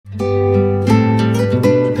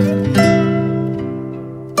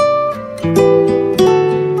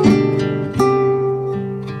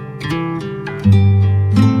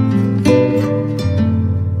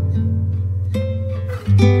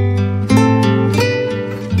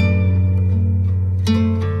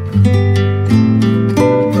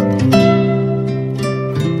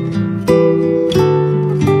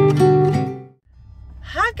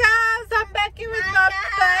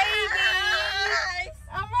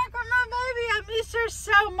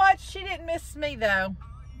She didn't miss me though.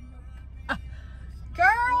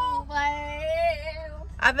 Girl!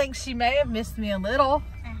 I think she may have missed me a little.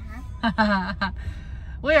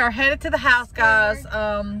 We are headed to the house, guys.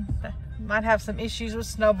 Might have some issues with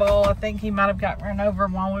Snowball. I think he might have got run over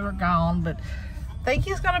while we were gone, but I think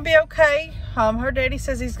he's gonna be okay. Her daddy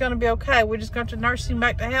says he's gonna be okay. We're just going to nurse him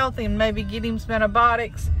back to health and maybe get him some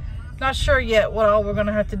antibiotics. Not sure yet what all we're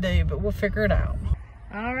gonna have to do, but we'll figure it out.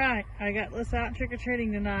 All right, I got Alyssa out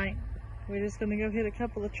trick-or-treating tonight. We're just gonna go hit a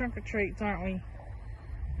couple of trunk-or-treats, aren't we?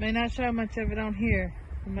 May not show much of it on here.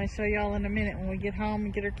 We may show y'all in a minute when we get home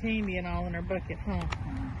and get her candy and all in her bucket, huh?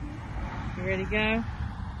 You ready to go?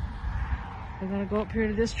 We're gonna go up here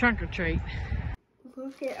to this trunk-or-treat.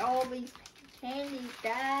 Look at all these candies,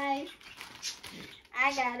 guys.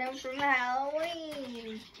 I got them from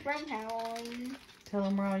Halloween. Tell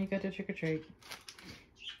them where all you got to trick-or-treat.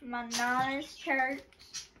 My Nana's church.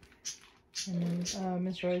 And then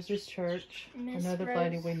Miss Rose's church. Another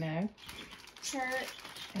lady we know. Church.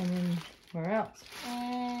 And then where else?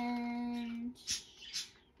 And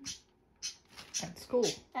at school.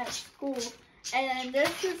 At school. And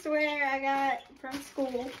this is where I got from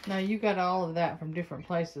school. No, you got all of that from different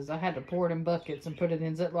places. I had to pour it in buckets and put it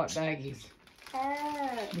in Ziploc baggies.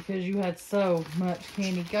 Because you had so much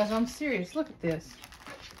candy. Guys, I'm serious. Look at this.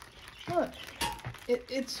 Look.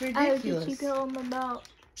 It's ridiculous. I keep it on my belt.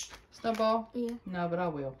 Snowball? Yeah. No, but I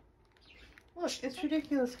will. Look, it's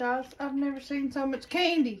ridiculous, guys. I've never seen so much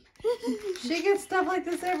candy. She gets stuff like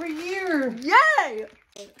this every year. Yay!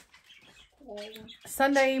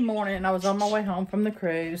 Sunday morning, I was on my way home from the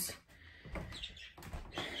cruise.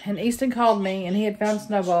 And Easton called me, and he had found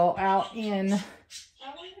Snowball out in...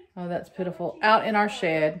 Oh, that's pitiful. Out in our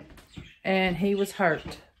shed. And he was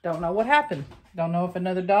hurt. Don't know what happened. Don't know if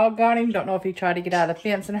another dog got him. Don't know if he tried to get out of the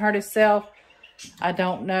fence and hurt himself. I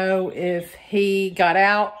don't know if he got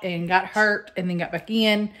out and got hurt and then got back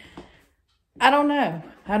in. I don't know.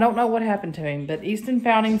 I don't know what happened to him. But Easton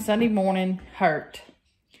found him Sunday morning hurt.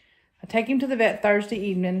 I take him to the vet Thursday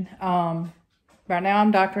evening. Right now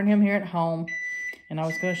I'm doctoring him here at home. And I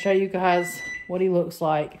was going to show you guys what he looks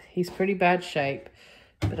like. He's pretty bad shape.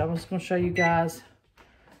 But I was going to show you guys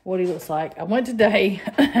what he looks like. I went today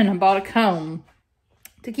and I bought a cone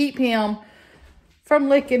to keep him from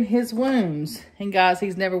licking his wounds. And guys,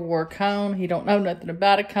 he's never wore a cone. He don't know nothing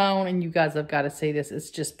about a cone. And you guys have got to see this. It's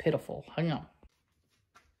just pitiful. Hang on.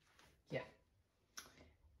 Yeah.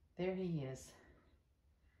 There he is.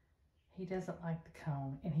 He doesn't like the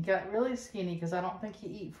cone. And he got really skinny because I don't think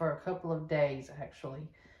he ate for a couple of days actually.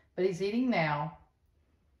 But he's eating now.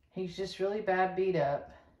 He's just really bad beat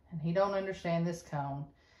up. And he don't understand this cone.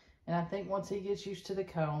 And I think once he gets used to the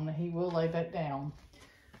cone, he will lay back down.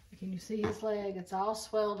 Can you see his leg? It's all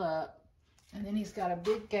swelled up. And then he's got a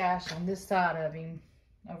big gash on this side of him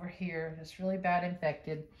over here. It's really bad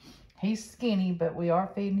infected. He's skinny, but we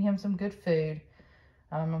are feeding him some good food.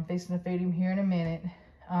 I'm fixing to feed him here in a minute.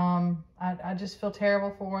 I just feel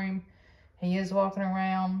terrible for him. He is walking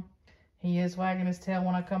around. He is wagging his tail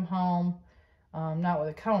when I come home. Not with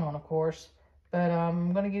a cone on, of course. But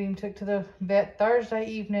I'm going to get him took to the vet Thursday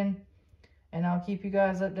evening. And I'll keep you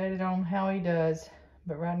guys updated on how he does.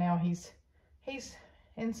 But right now he's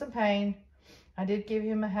in some pain. I did give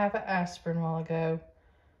him a half of aspirin a while ago.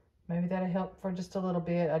 Maybe that'll help for just a little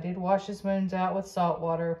bit. I did wash his wounds out with salt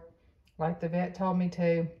water like the vet told me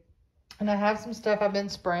to. And I have some stuff I've been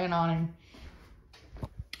spraying on him.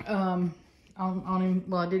 On him.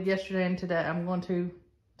 Well, I did yesterday and today. I'm going to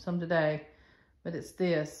some today. But it's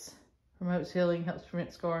this. Promotes healing, helps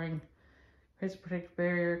prevent scarring, creates a protective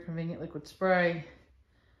barrier, convenient liquid spray.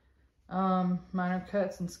 Minor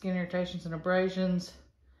cuts and skin irritations and abrasions.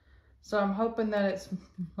 So I'm hoping that it's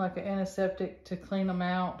like an antiseptic to clean them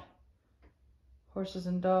out. Horses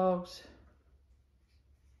and dogs.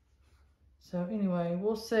 So anyway,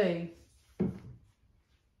 we'll see.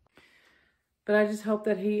 But I just hope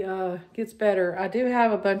that he gets better. I do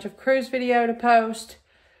have a bunch of cruise video to post.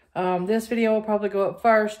 This video will probably go up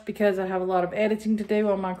first because I have a lot of editing to do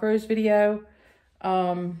on my cruise video.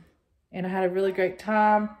 And I had a really great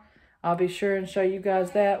time. I'll be sure and show you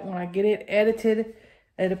guys that when I get it edited.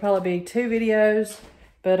 It'll probably be 2 videos,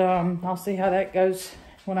 but I'll see how that goes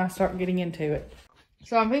when I start getting into it.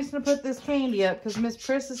 So I'm fixing to put this candy up because Miss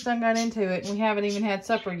Princess done got into it and we haven't even had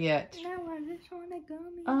supper yet. No, I just want a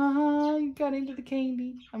gummy. You got into the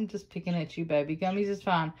candy. I'm just picking at you, baby. Gummies is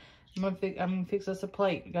fine. I'm gonna fix us a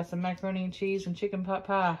plate. We got some macaroni and cheese and chicken pot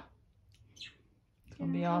pie. It's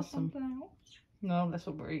gonna be awesome. No, that's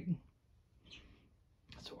what we're eating.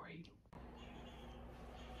 That's what we're eating.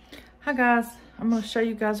 Hi guys, I'm going to show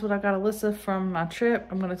you guys what I got Alyssa from my trip.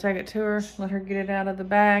 I'm going to take it to her, let her get it out of the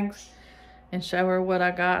bags, and show her what I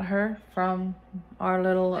got her from our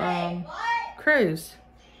little cruise.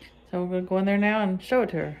 So we're going to go in there now and show it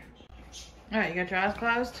to her. All right, you got your eyes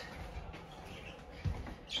closed?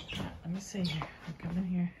 All right, let me see here. I'll come in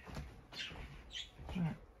here. All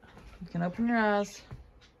right, you can open your eyes.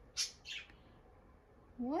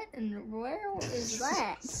 What in the world is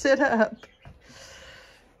that? Sit up.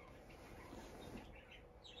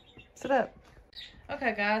 Sit up.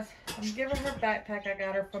 Okay, guys, I'm giving her backpack I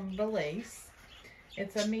got her from Belize.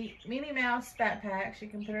 It's a Minnie Mouse backpack. She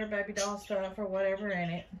can put her baby doll stuff or whatever in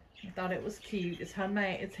it. I thought it was cute. It's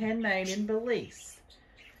homemade. It's handmade in Belize,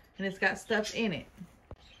 and it's got stuff in it.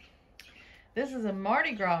 This is a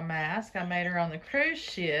Mardi Gras mask. I made her on the cruise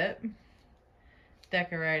ship.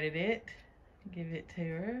 Decorated it. Give it to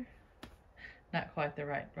her. Not quite the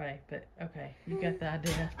right way, but okay, you got the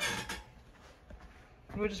idea.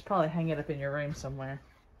 We'll just probably hang it up in your room somewhere.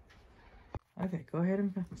 Okay, go ahead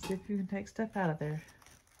and see if you can take stuff out of there.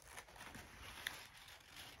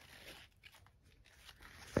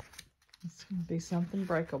 It's going to be something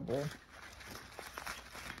breakable.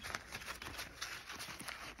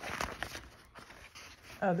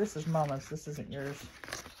 Oh, this is Mama's. This isn't yours.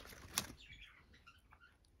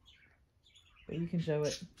 But you can show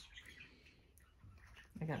it.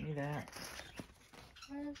 I got me that.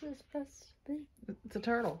 What is this supposed to be? It's a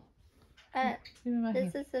turtle.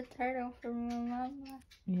 This is a turtle from my mama.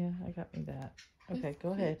 Yeah, I got me that. Okay,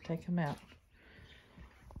 go ahead. Take him out.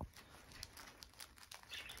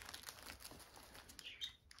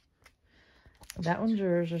 That one's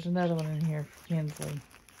yours. There's another one in here for Kinsley.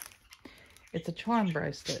 It's a charm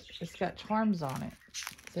bracelet. It's got charms on it.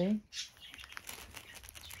 See?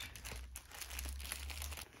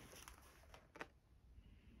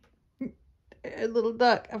 A little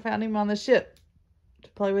duck. I found him on the ship to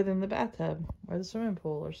play with in the bathtub or the swimming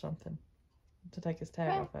pool or something to take his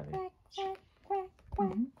tag off of him.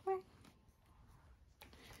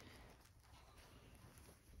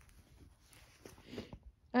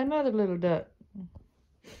 Another little duck.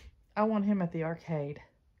 I want him at the arcade.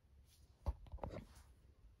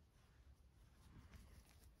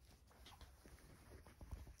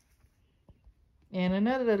 And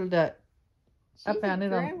another little duck. I found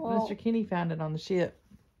it on, Mr. Kenny found it on the ship.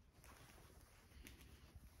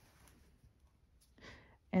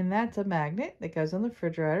 And that's a magnet that goes on the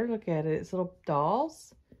refrigerator. Look at it. It's little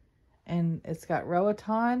dolls. And it's got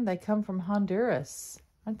Roatan. They come from Honduras.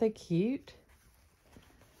 Aren't they cute?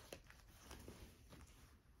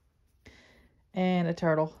 And a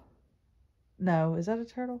turtle. No, is that a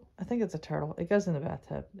turtle? I think it's a turtle. It goes in the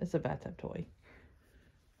bathtub. It's a bathtub toy.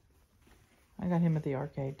 I got him at the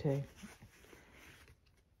arcade too.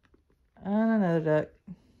 And another duck.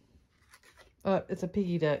 Oh, it's a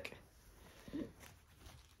piggy duck. Is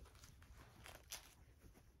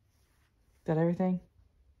that everything?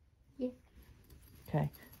 Yeah. Okay.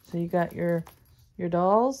 So you got your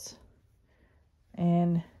dolls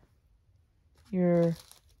and your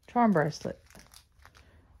charm bracelet.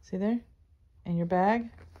 See there? And your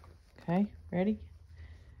bag. Okay, ready?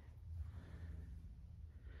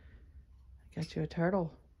 I got you a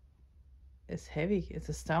turtle. It's heavy. It's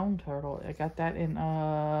a stone turtle. I got that in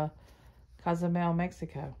Cozumel,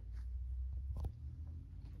 Mexico.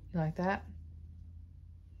 You like that?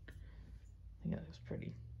 I think that looks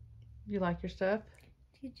pretty. You like your stuff?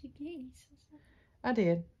 Did you get you some stuff? I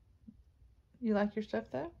did. You like your stuff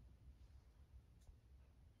though?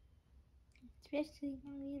 Especially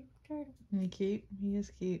my little turtle. Isn't he cute? He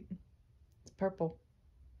is cute. It's purple.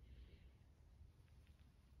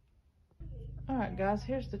 Alright guys,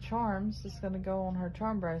 here's the charms that's going to go on her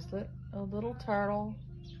charm bracelet. A little turtle,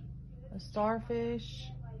 a starfish,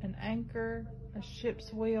 an anchor, a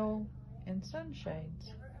ship's wheel, and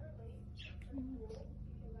sunshades.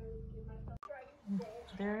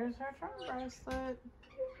 There's her charm bracelet.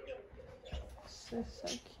 This is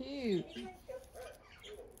so cute.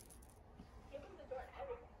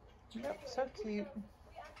 Yep, so cute.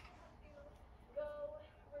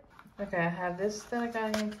 Okay, I have this that I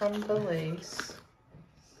got in from Belize.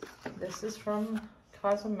 This is from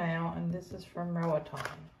Cozumel, and this is from Roatan.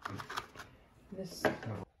 This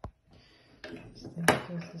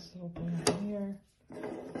little thing here.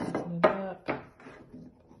 Open it up.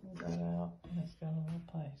 Pull that out, and it's got a little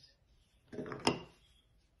place.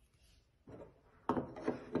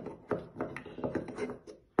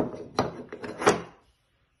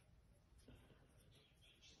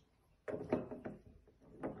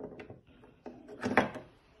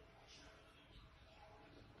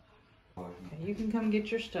 You can come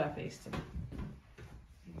get your stuff, Easton.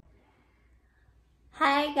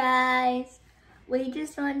 Hey guys, we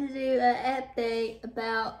just wanted to do an update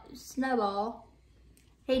about Snowball.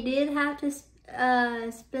 He did have to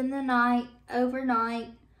spend the night overnight,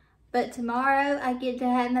 but tomorrow I get to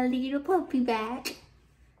have my little puppy back.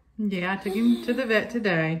 Yeah, I took him to the vet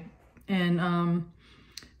today, and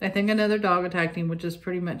I think another dog attacked him, which is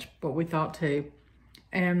pretty much what we thought too.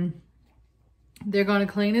 And they're going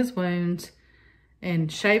to clean his wounds and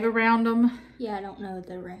shave around them. Yeah, I don't know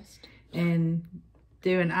the rest. And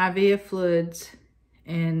do an IV of fluids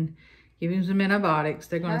and give him some antibiotics.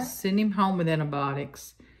 They're going to send him home with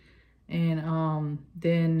antibiotics. And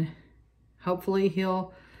then hopefully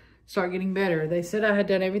he'll start getting better. They said I had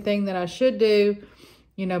done everything that I should do,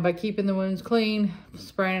 you know, by keeping the wounds clean,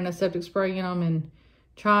 spraying antiseptic spray in them, and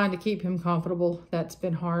trying to keep him comfortable. That's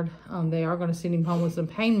been hard. They are going to send him home with some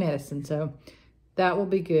pain medicine. So that will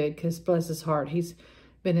be good, because bless his heart, he's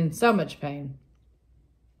been in so much pain.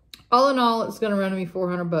 All in all, it's going to run me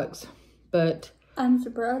 $400, but I'm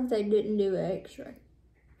surprised they didn't do an x-ray.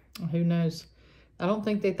 Who knows? I don't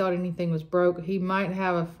think they thought anything was broke. He might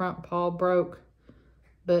have a front paw broke,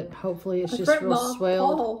 but hopefully it's just real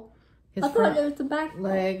swelled. I thought it was the back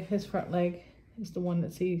leg. His front leg is the one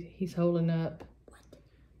that he's holding up. What?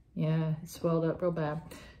 Yeah, it's swelled up real bad.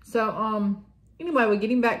 So, anyway, we're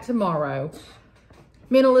getting back tomorrow.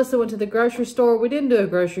 Me and Alyssa went to the grocery store. We didn't do a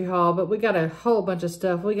grocery haul, but we got a whole bunch of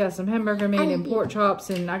stuff. We got some hamburger meat and pork chops,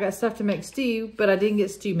 and I got stuff to make stew, but I didn't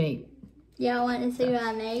get stew meat. Y'all want to see what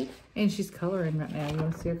I made? And she's coloring right now. You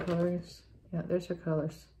want to see her colors? Yeah, there's her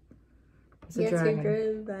colors. It's a dragon. Who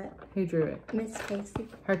drew that? Who drew it? Miss Casey.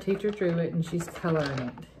 Her teacher drew it, and she's coloring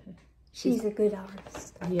it. She's a good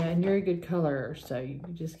artist. Yeah, and you're a good colorer, so you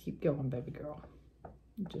just keep going, baby girl.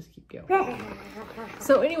 Just keep going.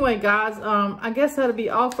 So anyway, guys, I guess that'll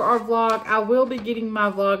be all for our vlog. I will be getting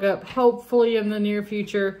my vlog up hopefully in the near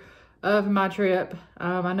future of my trip.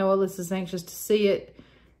 I know Alyssa's anxious to see it,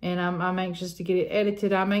 and I'm anxious to get it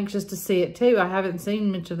edited. I'm anxious to see it too. I haven't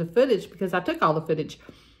seen much of the footage because I took all the footage.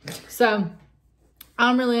 So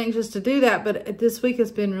I'm really anxious to do that, but this week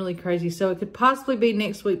has been really crazy. So it could possibly be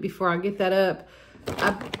next week before I get that up.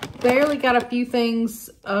 I barely got a few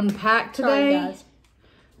things unpacked today. Sorry, guys.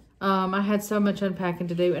 I had so much unpacking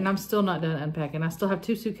to do, and I'm still not done unpacking. I still have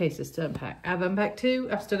 2 suitcases to unpack. I've unpacked 2.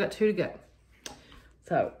 I've still got 2 to go.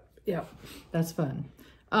 So, yeah, that's fun.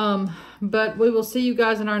 But we will see you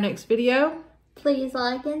guys in our next video. Please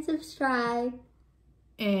like and subscribe.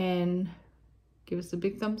 And give us a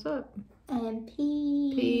big thumbs up. And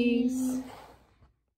peace. Peace.